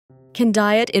Can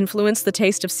diet influence the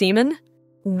taste of semen?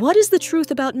 What is the truth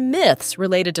about myths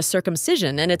related to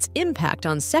circumcision and its impact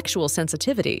on sexual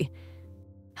sensitivity?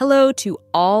 Hello to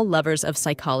all lovers of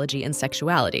psychology and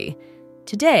sexuality.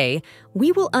 Today,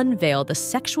 we will unveil the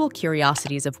sexual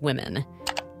curiosities of women.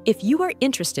 If you are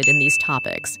interested in these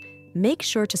topics, make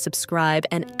sure to subscribe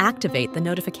and activate the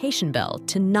notification bell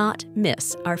to not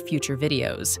miss our future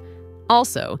videos.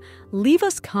 Also, leave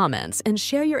us comments and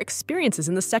share your experiences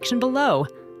in the section below.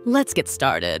 Let's get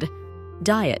started.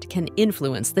 Diet can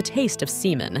influence the taste of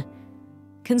semen.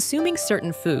 Consuming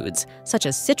certain foods, such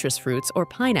as citrus fruits or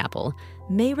pineapple,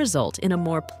 may result in a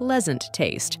more pleasant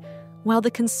taste, while the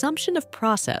consumption of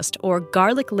processed or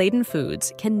garlic-laden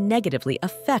foods can negatively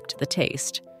affect the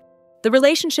taste. The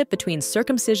relationship between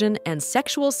circumcision and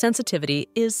sexual sensitivity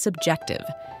is subjective.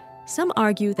 Some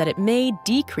argue that it may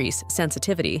decrease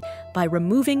sensitivity by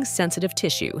removing sensitive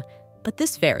tissue, but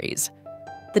this varies.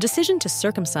 The decision to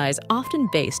circumcise often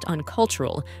based on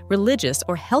cultural, religious,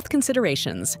 or health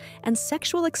considerations, and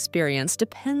sexual experience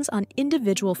depends on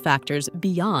individual factors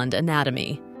beyond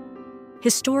anatomy.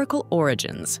 Historical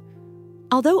origins.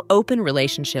 Although open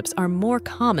relationships are more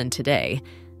common today,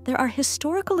 there are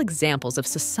historical examples of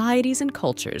societies and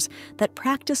cultures that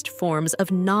practiced forms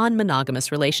of non-monogamous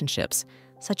relationships,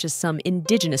 such as some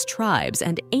indigenous tribes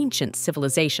and ancient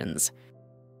civilizations.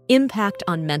 Impact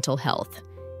on mental health.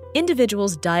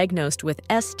 Individuals diagnosed with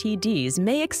STDs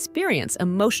may experience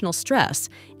emotional stress,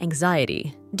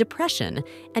 anxiety, depression,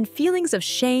 and feelings of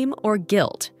shame or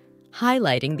guilt,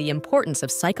 highlighting the importance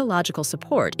of psychological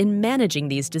support in managing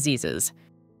these diseases.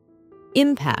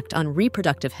 Impact on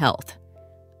reproductive health.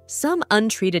 Some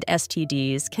untreated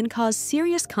STDs can cause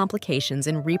serious complications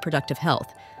in reproductive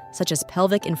health, such as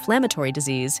pelvic inflammatory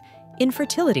disease,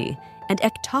 infertility, and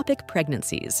ectopic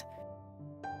pregnancies.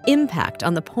 Impact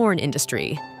on the porn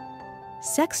industry.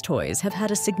 Sex toys have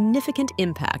had a significant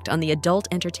impact on the adult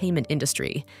entertainment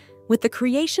industry, with the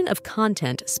creation of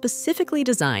content specifically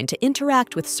designed to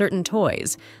interact with certain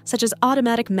toys, such as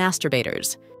automatic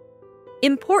masturbators.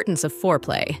 Importance of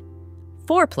foreplay.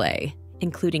 Foreplay,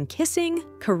 including kissing,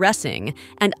 caressing,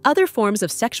 and other forms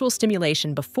of sexual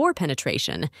stimulation before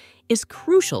penetration, is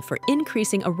crucial for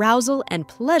increasing arousal and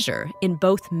pleasure in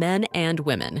both men and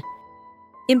women.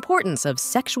 Importance of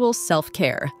sexual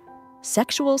self-care.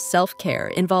 Sexual self-care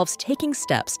involves taking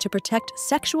steps to protect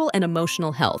sexual and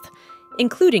emotional health,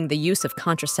 including the use of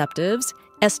contraceptives,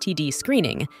 STD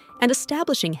screening, and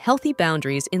establishing healthy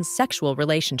boundaries in sexual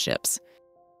relationships.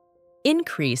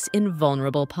 Increase in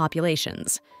vulnerable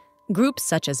populations. Groups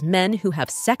such as men who have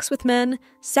sex with men,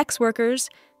 sex workers,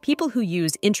 people who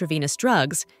use intravenous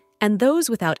drugs, and those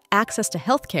without access to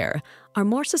healthcare are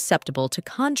more susceptible to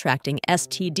contracting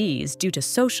STDs due to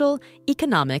social,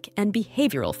 economic, and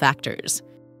behavioral factors.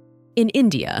 In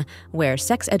India, where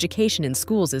sex education in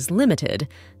schools is limited,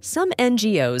 some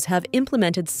NGOs have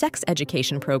implemented sex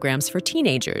education programs for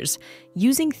teenagers,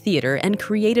 using theater and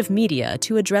creative media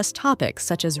to address topics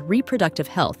such as reproductive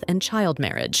health and child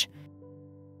marriage.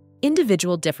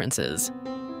 Individual differences.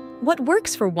 What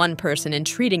works for one person in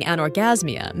treating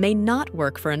anorgasmia may not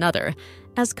work for another,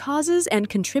 as causes and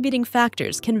contributing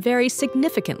factors can vary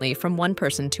significantly from one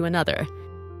person to another.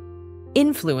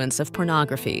 Influence of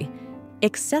pornography.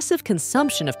 Excessive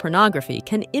consumption of pornography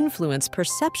can influence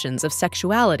perceptions of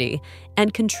sexuality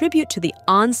and contribute to the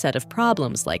onset of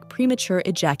problems like premature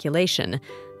ejaculation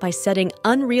by setting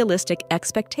unrealistic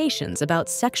expectations about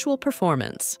sexual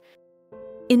performance.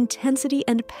 Intensity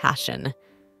and passion.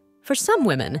 For some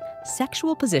women,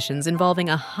 sexual positions involving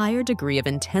a higher degree of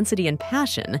intensity and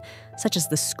passion, such as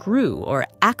the screw or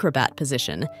acrobat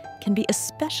position, can be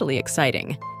especially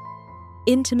exciting.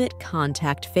 Intimate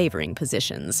contact favoring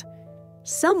positions.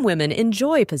 Some women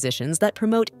enjoy positions that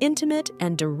promote intimate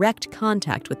and direct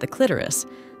contact with the clitoris,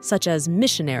 such as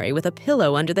missionary with a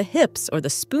pillow under the hips or the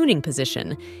spooning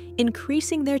position,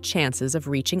 increasing their chances of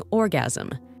reaching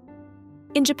orgasm.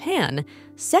 In Japan,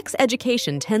 sex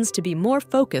education tends to be more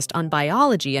focused on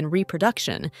biology and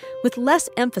reproduction, with less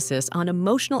emphasis on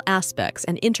emotional aspects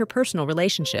and interpersonal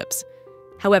relationships.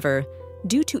 However,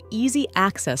 due to easy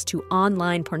access to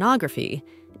online pornography,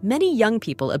 many young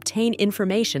people obtain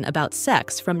information about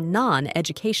sex from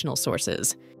non-educational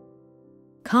sources.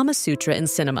 Kama Sutra in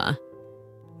cinema.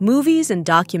 Movies and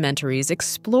documentaries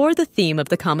explore the theme of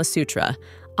the Kama Sutra,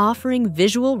 offering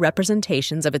visual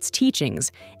representations of its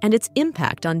teachings and its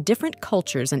impact on different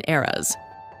cultures and eras.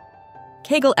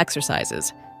 Kegel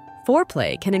exercises.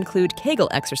 Foreplay can include Kegel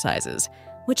exercises,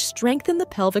 which strengthen the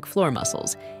pelvic floor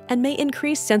muscles and may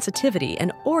increase sensitivity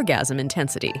and orgasm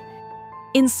intensity.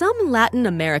 In some Latin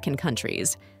American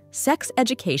countries, sex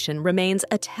education remains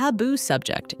a taboo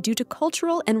subject due to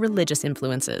cultural and religious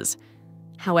influences.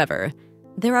 However,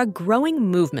 there are growing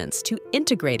movements to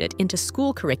integrate it into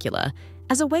school curricula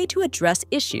as a way to address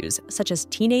issues such as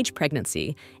teenage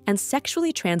pregnancy and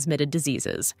sexually transmitted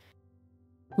diseases.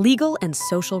 Legal and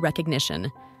social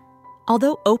recognition.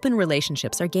 Although open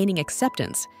relationships are gaining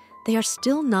acceptance, they are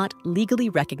still not legally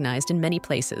recognized in many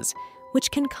places,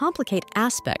 which can complicate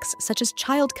aspects such as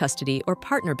child custody or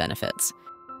partner benefits.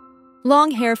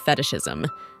 Long hair fetishism.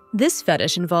 This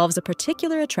fetish involves a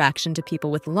particular attraction to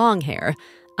people with long hair,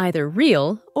 either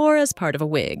real or as part of a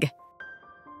wig.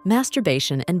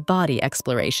 Masturbation and body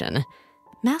exploration.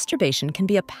 Masturbation can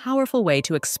be a powerful way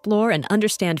to explore and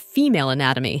understand female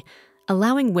anatomy,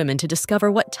 allowing women to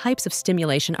discover what types of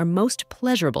stimulation are most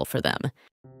pleasurable for them.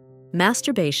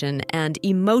 Masturbation and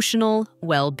emotional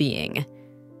well-being.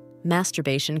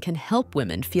 Masturbation can help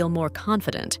women feel more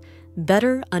confident,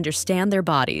 better understand their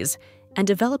bodies, and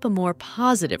develop a more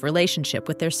positive relationship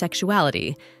with their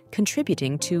sexuality,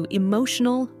 contributing to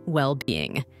emotional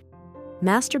well-being.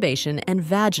 Masturbation and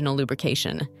vaginal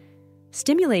lubrication.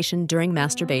 Stimulation during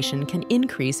masturbation can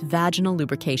increase vaginal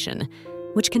lubrication,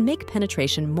 which can make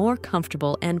penetration more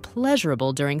comfortable and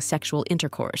pleasurable during sexual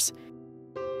intercourse.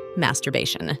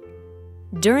 Masturbation.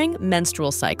 During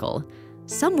menstrual cycle,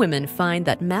 some women find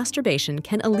that masturbation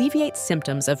can alleviate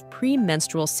symptoms of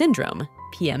premenstrual syndrome,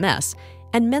 PMS,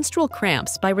 and menstrual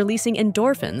cramps by releasing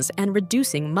endorphins and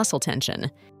reducing muscle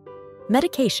tension.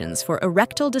 Medications for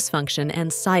erectile dysfunction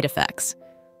and side effects.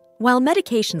 While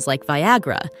medications like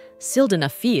Viagra,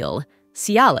 sildenafil,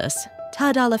 Cialis,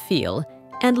 tadalafil,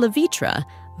 and Levitra,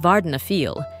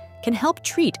 vardenafil, can help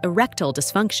treat erectile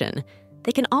dysfunction,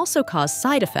 they can also cause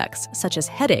side effects such as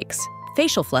headaches,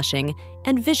 facial flushing,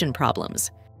 and vision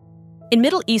problems. In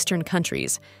Middle Eastern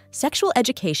countries, sexual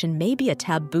education may be a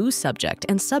taboo subject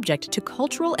and subject to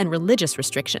cultural and religious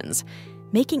restrictions,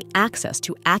 making access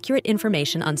to accurate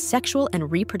information on sexual and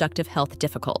reproductive health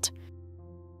difficult.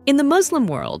 In the Muslim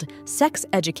world, sex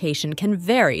education can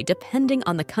vary depending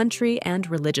on the country and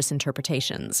religious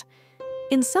interpretations.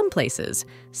 In some places,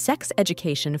 sex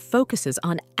education focuses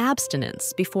on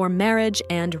abstinence before marriage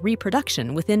and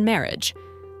reproduction within marriage,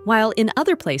 while in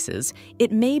other places,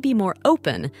 it may be more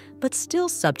open but still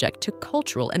subject to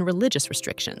cultural and religious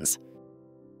restrictions.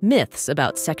 Myths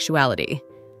about sexuality.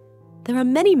 There are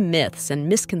many myths and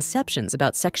misconceptions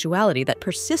about sexuality that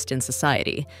persist in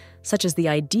society, such as the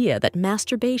idea that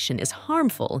masturbation is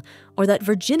harmful or that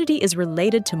virginity is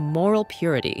related to moral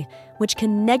purity, which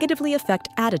can negatively affect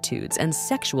attitudes and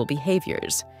sexual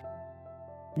behaviors.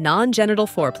 Non-genital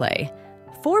foreplay.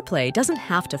 Foreplay doesn't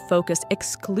have to focus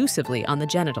exclusively on the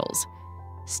genitals.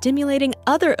 Stimulating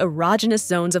other erogenous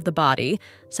zones of the body,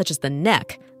 such as the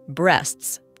neck,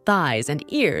 breasts, thighs, and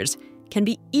ears, can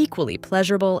be equally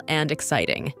pleasurable and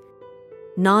exciting.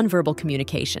 Nonverbal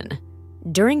communication.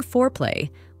 During foreplay,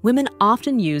 women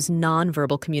often use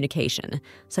nonverbal communication,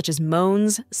 such as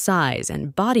moans, sighs,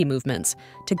 and body movements,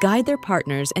 to guide their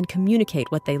partners and communicate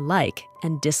what they like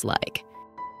and dislike.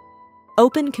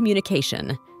 Open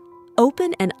communication.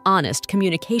 Open and honest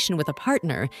communication with a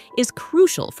partner is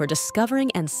crucial for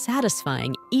discovering and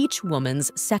satisfying each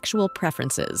woman's sexual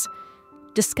preferences.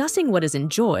 Discussing what is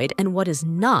enjoyed and what is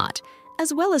not,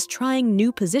 as well as trying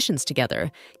new positions together,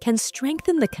 can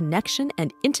strengthen the connection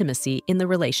and intimacy in the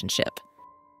relationship.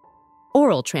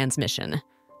 Oral transmission.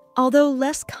 Although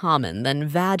less common than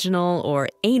vaginal or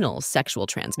anal sexual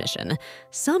transmission,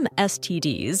 some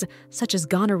STDs, such as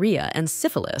gonorrhea and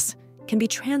syphilis, can be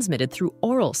transmitted through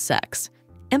oral sex,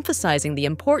 emphasizing the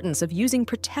importance of using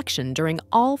protection during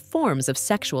all forms of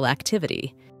sexual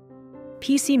activity.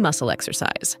 PC muscle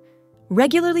exercise.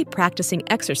 Regularly practicing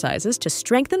exercises to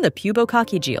strengthen the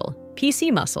pubococcygeal,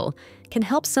 PC muscle, can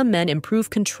help some men improve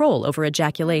control over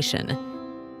ejaculation.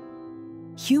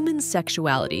 Human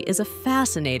sexuality is a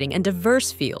fascinating and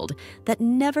diverse field that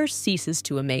never ceases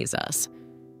to amaze us.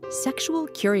 Sexual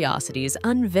curiosities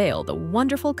unveil the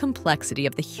wonderful complexity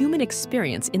of the human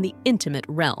experience in the intimate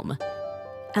realm.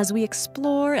 As we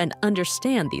explore and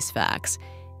understand these facts,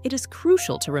 it is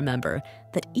crucial to remember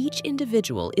that each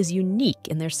individual is unique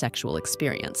in their sexual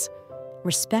experience.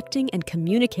 Respecting and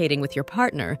communicating with your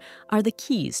partner are the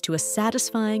keys to a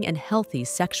satisfying and healthy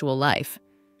sexual life.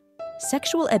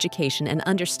 Sexual education and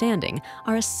understanding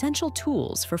are essential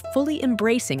tools for fully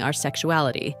embracing our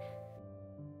sexuality.